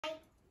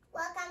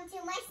Welcome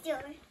to my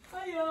store.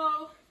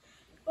 Hello.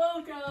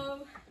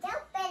 Welcome.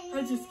 Open.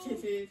 I'm just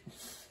kidding.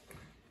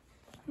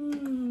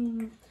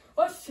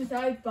 What should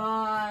I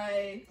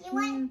buy? You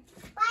want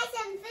buy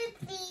some food,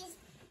 please?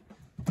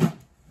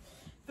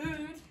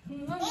 Food?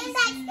 And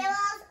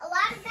vegetables. A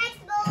lot of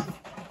vegetables.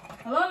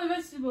 A lot of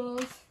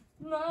vegetables.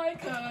 I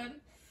could.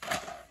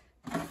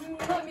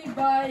 Let me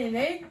buy an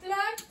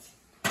eggplant.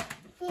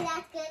 See,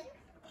 that's good.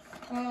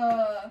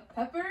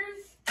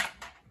 Peppers,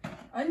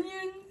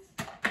 onions,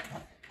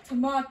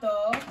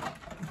 tomato,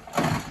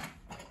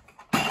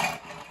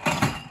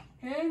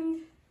 and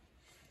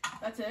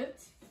that's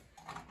it.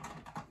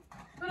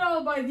 But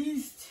I'll buy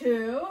these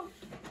two.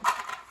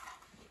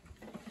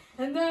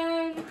 And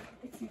then,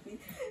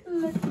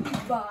 let me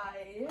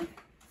buy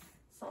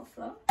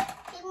salsa,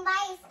 You can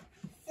buy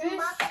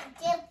some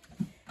dip.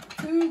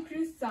 2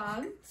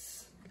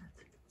 croissants,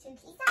 2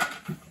 pieces.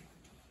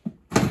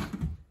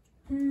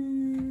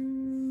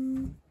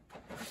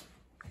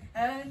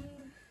 and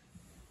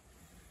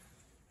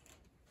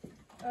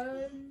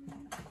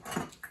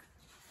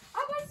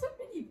I'll buy so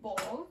many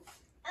bowls.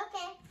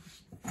 Okay.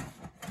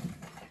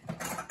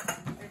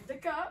 There's the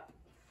cup.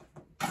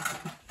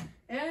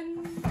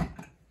 And A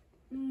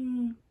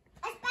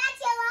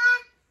spatula.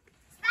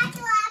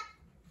 Spatula.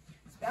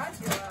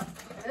 spatula.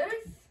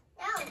 This.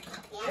 No.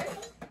 Yeah.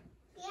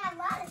 We have a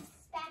lot of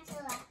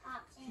spatula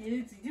options.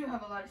 Kids, you do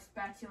have a lot of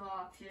spatula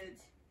options.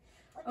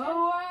 What's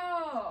Oh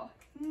wow.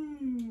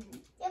 You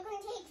can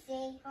take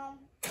 3 home.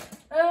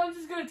 I'm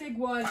just gonna take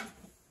one.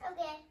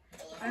 Okay.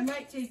 I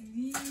might take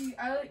these.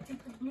 I like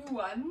take the blue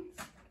ones.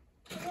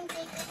 You can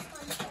take this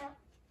one too.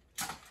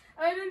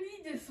 I don't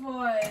need this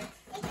one.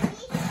 It's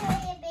easy for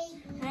your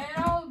baby. And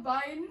I'll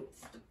buy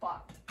the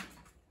pot.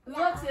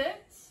 That's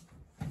it.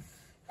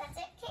 That's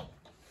it.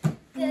 Okay.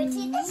 Go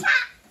to the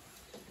shop.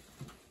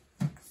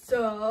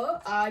 So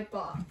I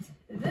bought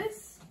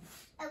this,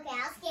 Okay,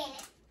 I'll scan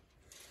it.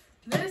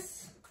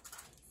 this,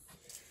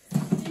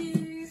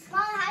 these, Mom,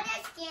 how do I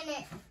scan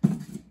it?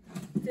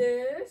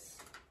 this.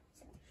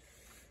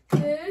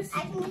 I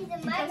can use the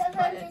microphone to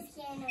button.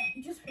 scan it.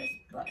 You just press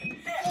button.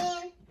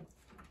 Scan.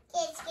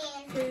 Okay,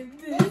 scanned. Okay,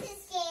 This is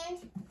scanned.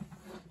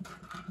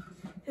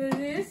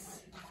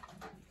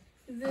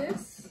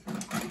 this.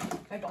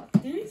 I bought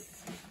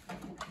these.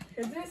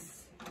 And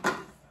this.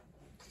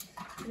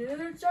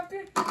 Another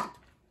chocolate.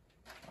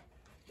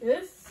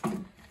 This.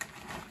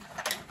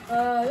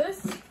 This.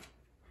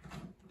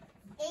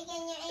 Again,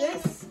 your aim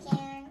This. is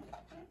scanned.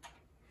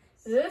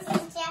 This.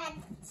 Since you had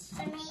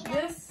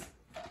tomatoes.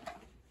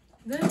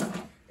 This,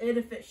 and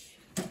a fish.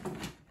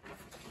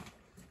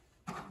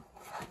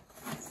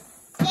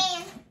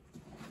 Scan.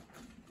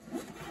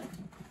 Can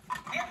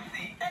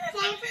I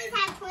please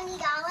have $20?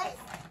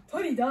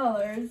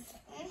 $20.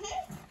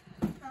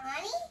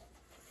 Honey?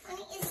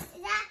 Honey, is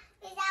that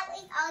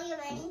with all your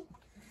money?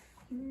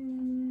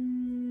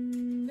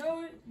 No,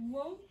 it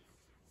won't.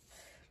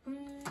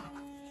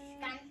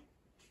 Done.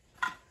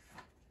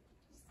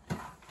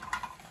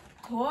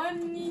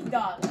 $20. Is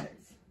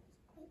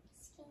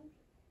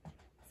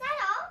that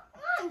all?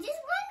 Mom,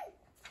 just one.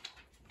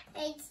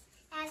 Thanks.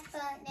 Ask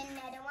for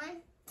another one.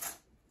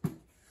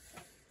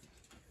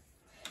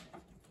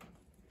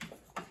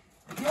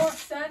 Your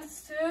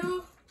cents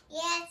too?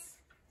 Yes.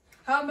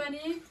 How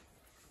many?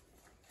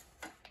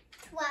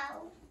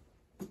 12.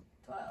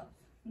 12.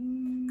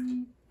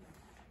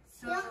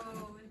 So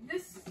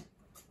this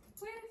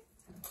with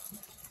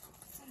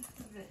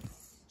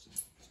this.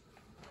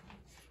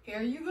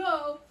 Here you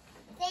go.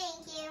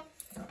 Thank you.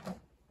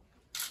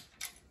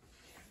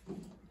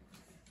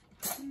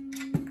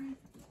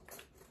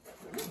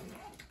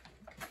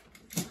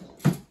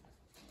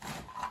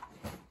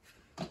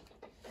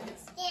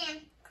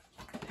 Scan.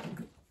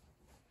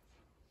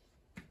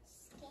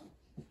 Scan.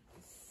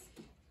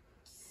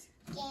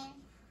 Scan.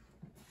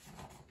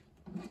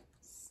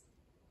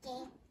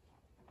 Scan.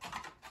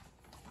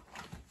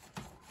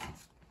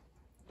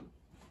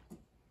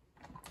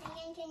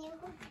 And can you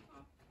hold that?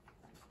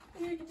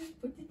 And you can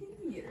just put it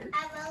in here.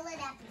 I'll roll it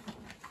up.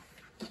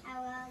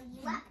 I'll roll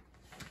you up.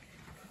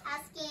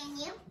 I'll scan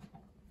you.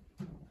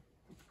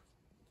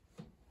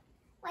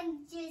 What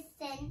you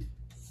send?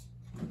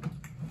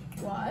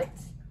 What?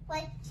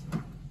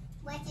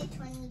 What's your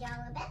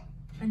 $20 bet?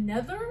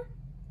 Another?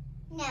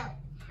 No.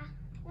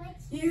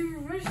 What's You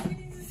rush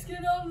me to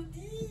scan all of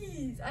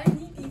these. I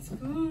need these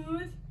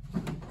food.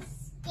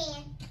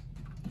 scan?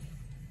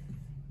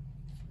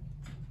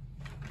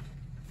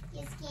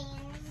 Your scan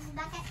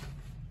bucket.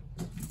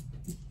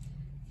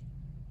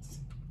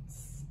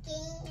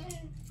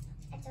 Scan.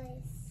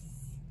 Actually,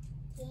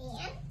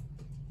 scan.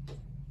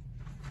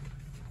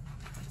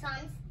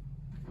 Times.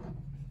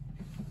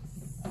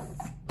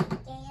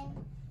 Scan.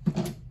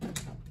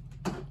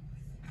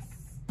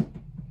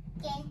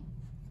 Scan.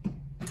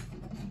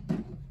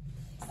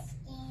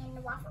 Scan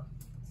the waffle.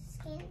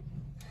 Scan.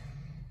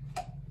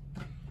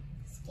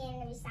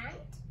 Scan the sign.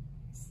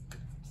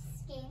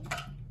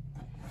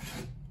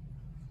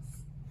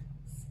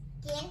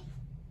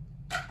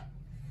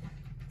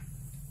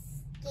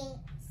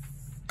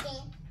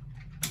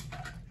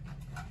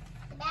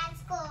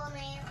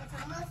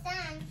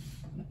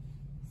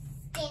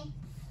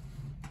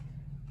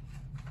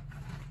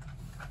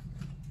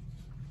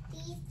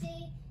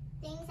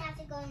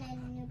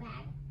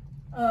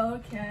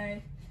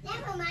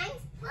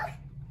 Look.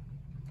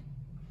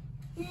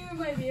 You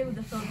might be able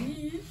to fill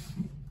these.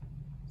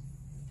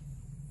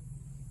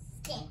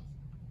 Skin.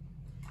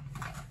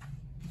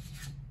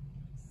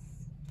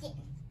 Skin.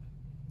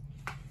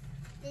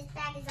 This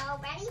bag is all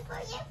ready for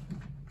you.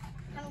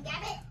 Come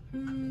grab it.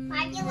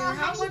 My little How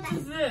honey much bag.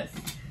 is this?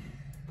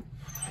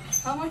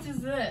 How much is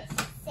this?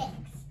 6.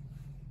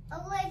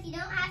 Oh, if you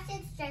don't have 6,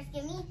 just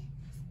give me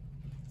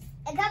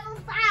a couple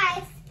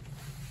 5s.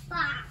 5.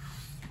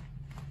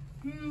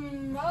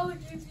 I'll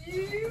give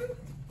you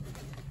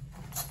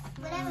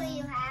Whatever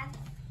you have.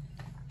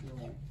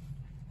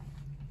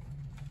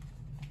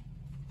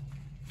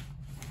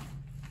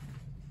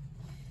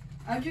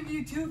 I'll give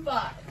you 2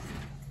 5s.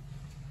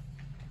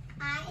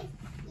 5.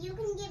 You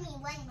can give me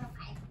 1 more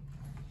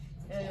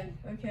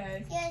 5.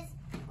 Okay. Here's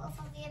both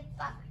of your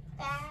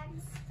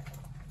bags.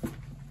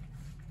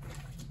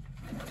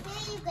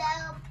 Here you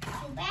go.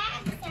 2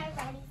 bags are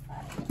ready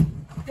for you.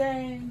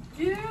 Thank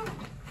you.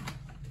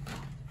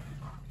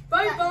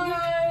 Bye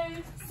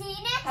bye. See you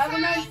next Have time.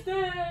 a nice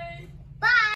day.